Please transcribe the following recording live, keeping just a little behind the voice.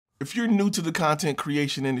If you're new to the content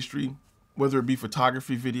creation industry, whether it be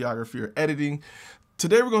photography, videography, or editing,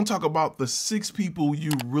 today we're going to talk about the 6 people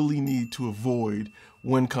you really need to avoid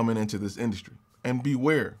when coming into this industry. And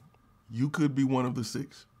beware, you could be one of the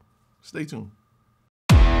 6. Stay tuned.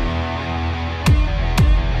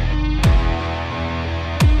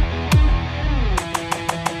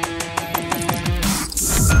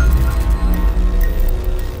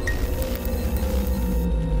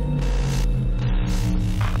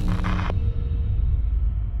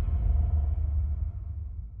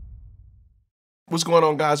 What's going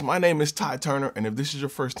on, guys? My name is Ty Turner, and if this is your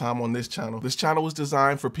first time on this channel was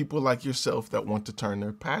designed for people like yourself that want to turn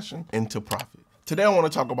their passion into profit. Today, I want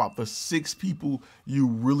to talk about the 6 people you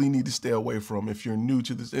really need to stay away from if you're new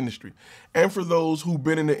to this industry. And for those who've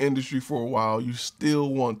been in the industry for a while, you still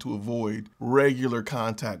want to avoid regular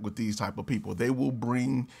contact with these type of people. They will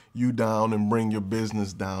bring you down and bring your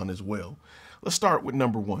business down as well. Let's start with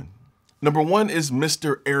number 1. Number 1 is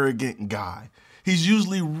Mr. Arrogant Guy. He's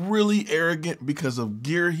usually really arrogant because of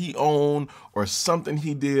gear he owned or something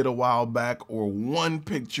he did a while back or one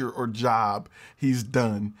picture or job he's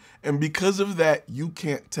done. And because of that, you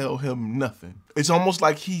can't tell him nothing. It's almost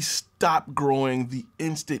like he stopped growing the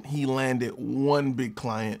instant he landed one big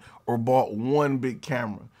client or bought one big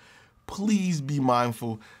camera. Please be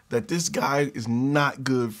mindful that this guy is not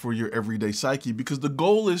good for your everyday psyche, because the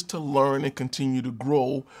goal is to learn and continue to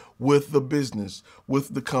grow with the business,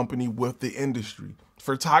 with the company, with the industry.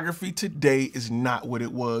 Photography today is not what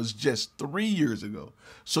it was just 3 years ago.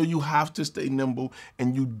 So you have to stay nimble,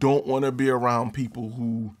 and you don't want to be around people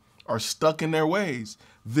who are stuck in their ways.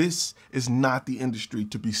 This is not the industry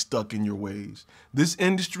to be stuck in your ways. This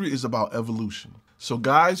industry is about evolution. So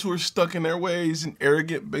guys who are stuck in their ways and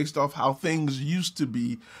arrogant based off how things used to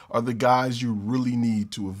be are the guys you really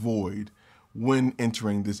need to avoid when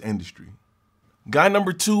entering this industry. Guy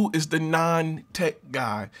number 2 is the non-tech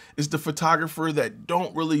guy. It's the photographer that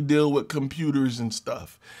don't really deal with computers and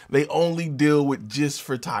stuff. They only deal with just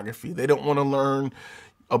photography. They don't want to learn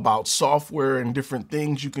about software and different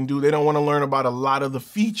things you can do. They don't want to learn about a lot of the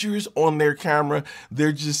features on their camera.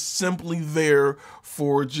 They're just simply there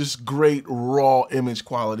for just great raw image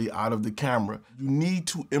quality out of the camera. You need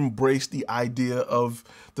to embrace the idea of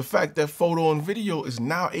the fact that photo and video is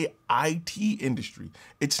now a IT industry.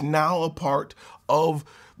 It's now a part of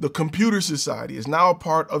the computer society. It's now a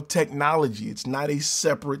part of technology. It's not a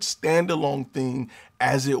separate standalone thing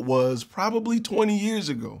as it was probably 20 years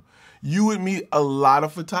ago. You would meet a lot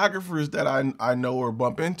of photographers that I know or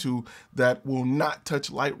bump into that will not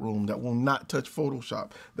touch Lightroom, that will not touch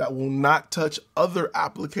Photoshop, that will not touch other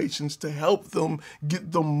applications to help them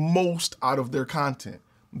get the most out of their content.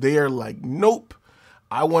 They are like, nope,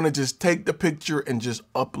 I want to just take the picture and just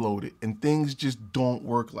upload it. And things just don't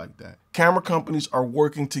work like that. Camera companies are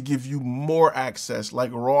working to give you more access,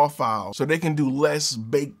 like raw files, so they can do less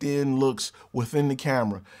baked in looks within the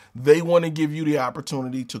camera. They want to give you the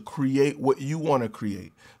opportunity to create what you want to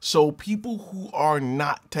create. So people who are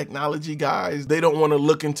not technology guys, they don't want to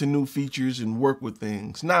look into new features and work with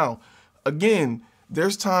things. Now, again,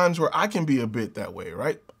 there's times where I can be a bit that way,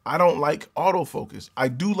 right? I don't like autofocus. I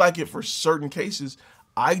do like it for certain cases.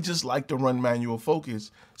 I just like to run manual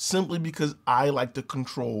focus simply because I like to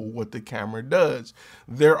control what the camera does.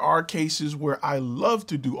 There are cases where I love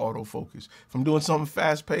to do autofocus. If I'm doing something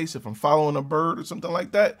fast paced, if I'm following a bird or something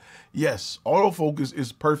like that, yes, autofocus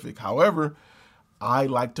is perfect. However, I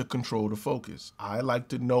like to control the focus. I like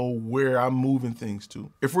to know where I'm moving things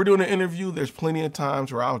to. If we're doing an interview, there's plenty of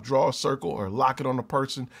times where I'll draw a circle or lock it on a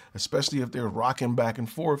person, especially if they're rocking back and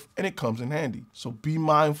forth, and it comes in handy. So be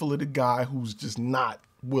mindful of the guy who's just not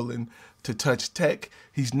willing to touch tech.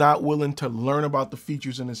 He's not willing to learn about the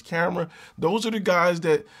features in his camera. Those are the guys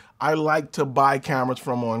that I like to buy cameras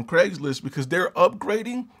from on Craigslist because they're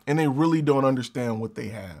upgrading and they really don't understand what they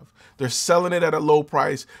have. They're selling it at a low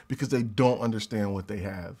price because they don't understand what they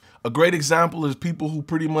have. A great example is people who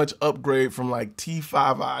pretty much upgrade from like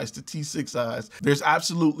T5 eyes to T6 eyes. There's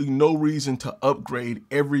absolutely no reason to upgrade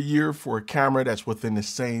every year for a camera that's within the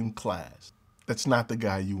same class. That's not the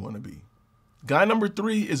guy you want to be. Guy number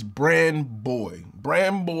 3 is brand boy.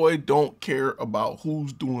 Brand boy don't care about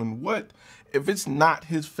who's doing what. If it's not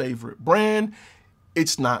his favorite brand,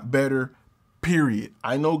 it's not better, period.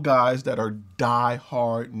 I know guys that are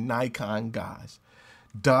die-hard Nikon guys,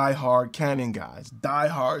 die-hard Canon guys,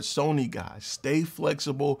 die-hard Sony guys. Stay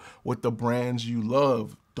flexible with the brands you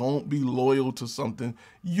love. Don't be loyal to something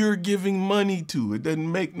you're giving money to. It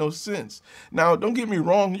doesn't make no sense. Now, don't get me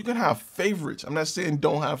wrong. You can have favorites. I'm not saying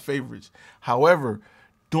don't have favorites. However,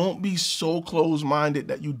 Don't be so closed-minded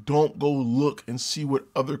that you don't go look and see what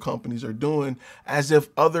other companies are doing, as if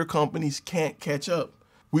other companies can't catch up.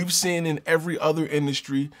 We've seen in every other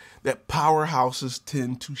industry that powerhouses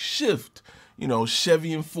tend to shift. You know,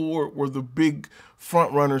 Chevy and Ford were the big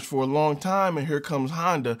front runners for a long time, and here comes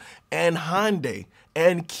Honda and Hyundai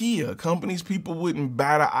and Kia, companies people wouldn't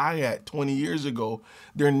bat an eye at 20 years ago.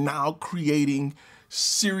 They're now creating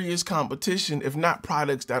serious competition, if not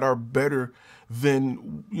products that are better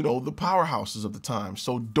than, you know, the powerhouses of the time.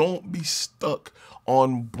 So don't be stuck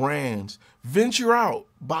on brands. Venture out,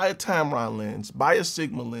 buy a Tamron lens, buy a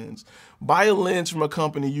Sigma lens, buy a lens from a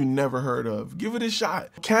company you never heard of. Give it a shot.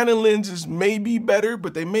 Canon lenses may be better,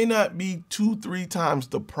 but they may not be 2-3 times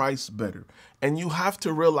the price better. And you have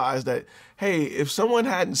to realize that, hey, if someone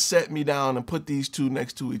hadn't set me down and put these two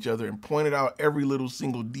next to each other and pointed out every little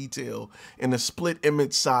single detail in a split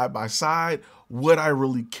image side by side, would I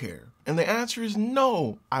really care? And the answer is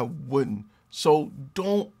no, I wouldn't. So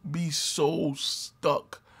don't be so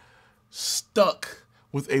stuck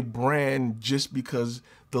with a brand just because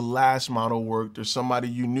the last model worked or somebody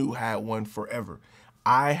you knew had one forever.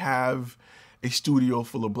 I have a studio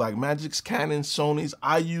full of Blackmagics, Canons, Sonys.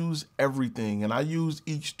 I use everything, and I use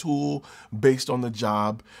each tool based on the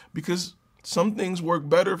job because some things work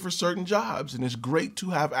better for certain jobs, and it's great to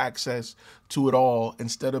have access to it all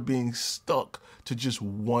instead of being stuck to just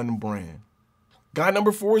one brand. Guy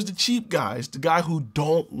number 4 is the cheap guy. It's the guy who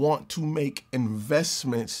don't want to make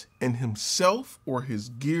investments in himself or his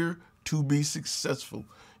gear to be successful.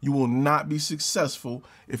 You will not be successful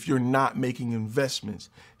if you're not making investments.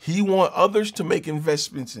 He wants others to make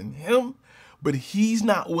investments in him, but he's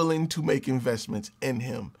not willing to make investments in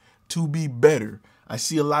him to be better. I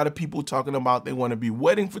see a lot of people talking about they want to be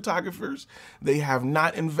wedding photographers. They have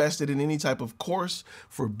not invested in any type of course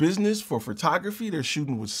for business, for photography. They're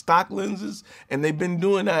shooting with stock lenses, and they've been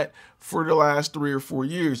doing that for the last 3 or 4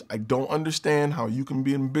 years. I don't understand how you can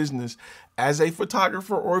be in business as a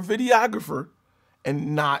photographer or a videographer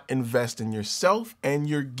and not invest in yourself and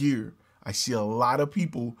your gear. I see a lot of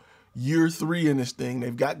people year 3 in this thing.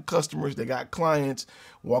 They've got customers, they got clients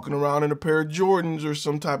walking around in a pair of Jordans or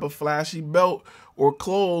some type of flashy belt or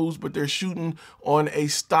clothes, but they're shooting on a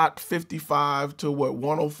stock 55 to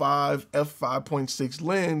 105 f5.6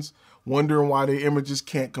 lens, wondering why their images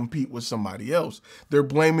can't compete with somebody else. They're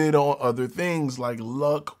blaming it on other things like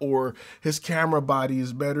luck or his camera body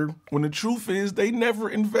is better, when the truth is they never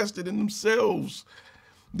invested in themselves.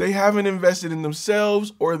 They haven't invested in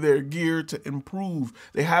themselves or their gear to improve.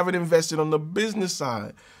 They haven't invested on the business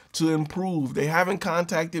side to improve. They haven't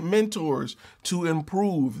contacted mentors to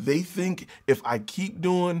improve. They think if I keep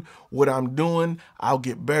doing what I'm doing, I'll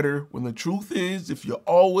get better. When the truth is, if you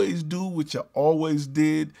always do what you always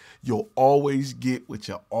did, you'll always get what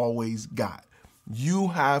you always got. You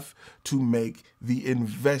have to make the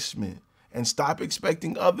investment and stop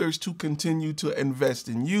expecting others to continue to invest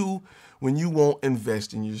in you when you won't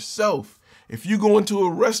invest in yourself. If you go into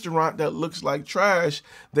a restaurant that looks like trash,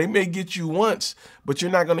 they may get you once, but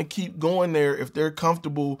you're not going to keep going there if they're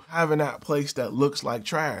comfortable having that place that looks like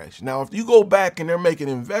trash. Now, if you go back and they're making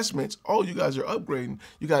investments, oh, you guys are upgrading.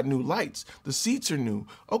 You got new lights. The seats are new.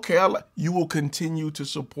 Okay, you will continue to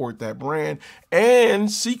support that brand.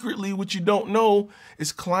 And secretly, what you don't know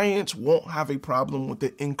is clients won't have a problem with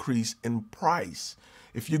the increase in price.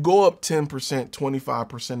 If you go up 10%,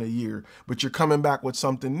 25% a year, but you're coming back with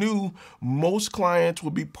something new, most clients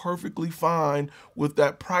will be perfectly fine with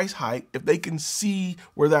that price hike if they can see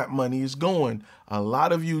where that money is going. A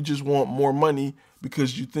lot of you just want more money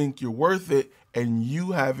because you think you're worth it and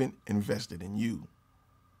you haven't invested in you.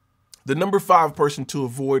 The number 5 person to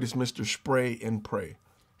avoid is Mr. Spray and Pray.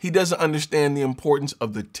 He doesn't understand the importance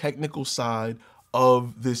of the technical side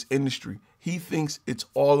of this industry. He thinks it's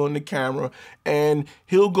all on the camera, and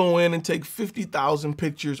he'll go in and take 50,000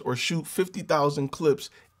 pictures or shoot 50,000 clips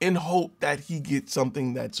in hope that he gets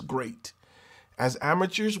something that's great. As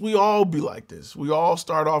amateurs, we all be like this. We all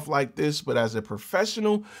start off like this, but as a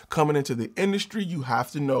professional coming into the industry, you have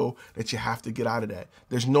to know that you have to get out of that.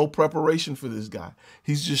 There's no preparation for this guy.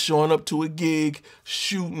 He's just showing up to a gig,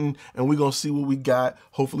 shooting, and we're going to see what we got.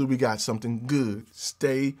 Hopefully we got something good.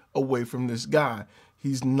 Stay away from this guy.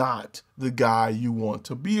 He's not the guy you want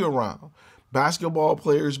to be around. Basketball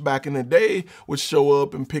players back in the day would show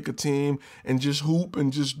up and pick a team and just hoop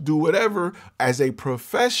and just do whatever. As a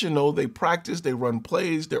professional, they practice, they run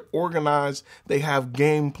plays, they're organized, they have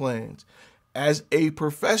game plans. As a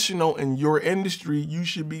professional in your industry, you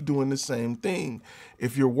should be doing the same thing.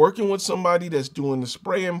 If you're working with somebody that's doing the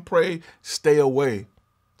spray and pray, stay away.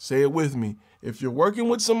 Say it with me. If you're working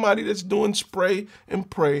with somebody that's doing spray and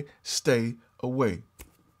pray, stay away.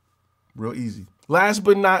 Real easy. Last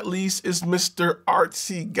but not least is Mr.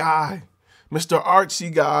 Artsy Guy. Mr.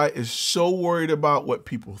 Artsy Guy is so worried about what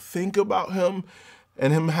people think about him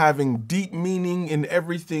and him having deep meaning in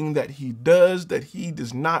everything that he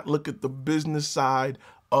does not look at the business side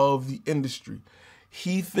of the industry.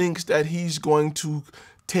 He thinks that he's going to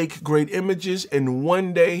take great images and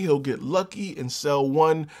one day he'll get lucky and sell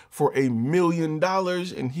one for $1 million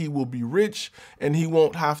and he will be rich and he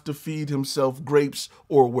won't have to feed himself grapes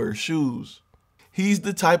or wear shoes. He's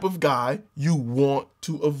the type of guy you want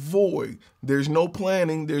to avoid. There's no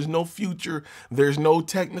planning, there's no future, there's no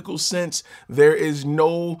technical sense, there is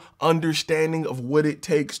no understanding of what it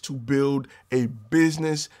takes to build a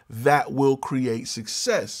business that will create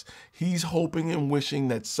success. He's hoping and wishing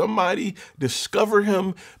that somebody discover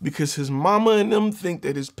him because his mama and them think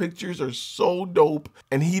that his pictures are so dope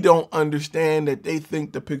and he don't understand that they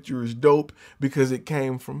think the picture is dope because it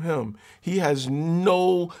came from him. He has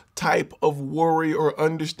no type of worry or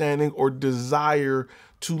understanding or desire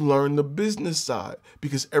to learn the business side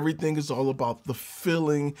because everything is all about the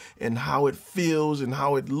feeling and how it feels and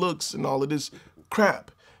how it looks and all of this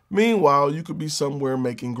crap. Meanwhile, you could be somewhere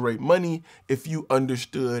making great money if you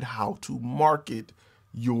understood how to market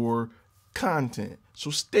your content.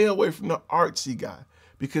 So stay away from the artsy guy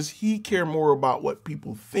because he cares more about what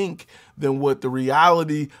people think than what the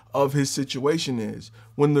reality of his situation is.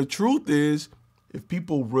 When the truth is, if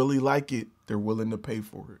people really like it, they're willing to pay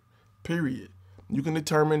for it, period. You can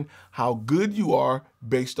determine how good you are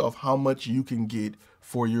based off how much you can get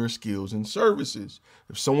for your skills and services.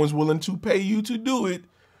 If someone's willing to pay you to do it,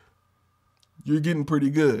 you're getting pretty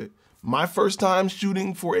good. My first time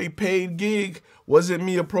shooting for a paid gig wasn't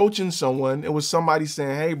me approaching someone. It was somebody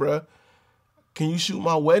saying, hey, bro, can you shoot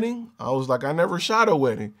my wedding? I was like, I never shot a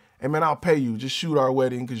wedding. Hey, man, I'll pay you. Just shoot our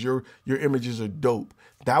wedding because your images are dope.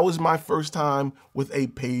 That was my first time with a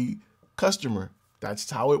paid customer.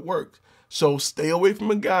 That's how it works. So stay away from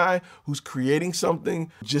a guy who's creating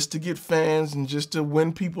something just to get fans and just to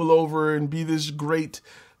win people over and be this great,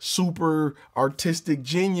 super artistic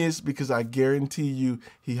genius, because I guarantee you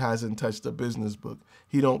he hasn't touched a business book.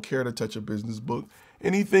 He don't care to touch a business book.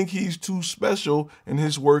 And he think he's too special and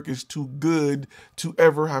his work is too good to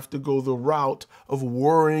ever have to go the route of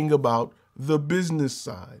worrying about the business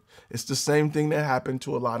side. It's the same thing that happened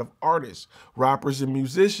to a lot of artists, rappers and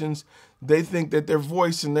musicians. They think that their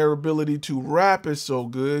voice and their ability to rap is so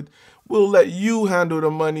good. We'll let you handle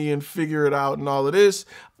the money and figure it out and all of this.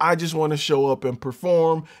 I just want to show up and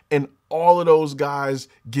perform. And all of those guys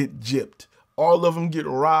get gypped. All of them get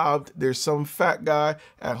robbed. There's some fat guy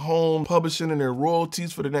at home publishing in their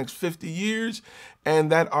royalties for the next 50 years.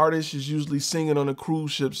 And that artist is usually singing on a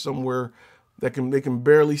cruise ship somewhere that they can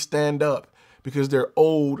barely stand up because they're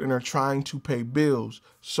old and are trying to pay bills.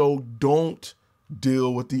 So don't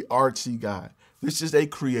deal with the artsy guy. This is a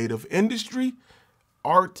creative industry.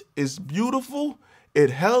 Art is beautiful.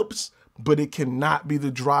 It helps, but it cannot be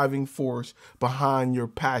the driving force behind your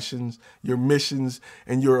passions, your missions,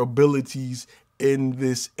 and your abilities in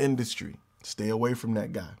this industry. Stay away from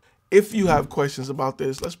that guy. If you have questions about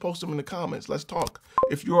this, let's post them in the comments. Let's talk.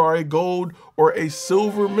 If you are a gold or a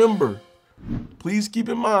silver member, please keep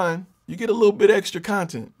in mind, you get a little bit extra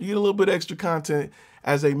content. You get a little bit extra content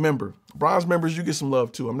as a member. Bronze members, you get some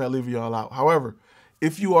love too. I'm not leaving y'all out. However,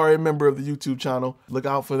 if you are a member of the YouTube channel, look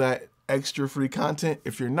out for that extra free content.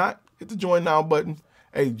 If you're not, hit the join now button.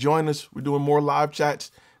 Hey, join us. We're doing more live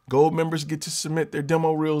chats. Gold members get to submit their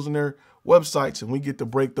demo reels and their websites, and we get to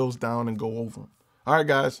break those down and go over them. All right,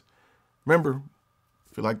 guys. Remember,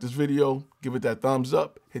 if you like this video, give it that thumbs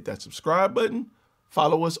up. Hit that subscribe button.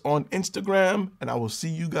 Follow us on Instagram, and I will see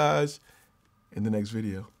you guys in the next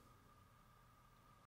video.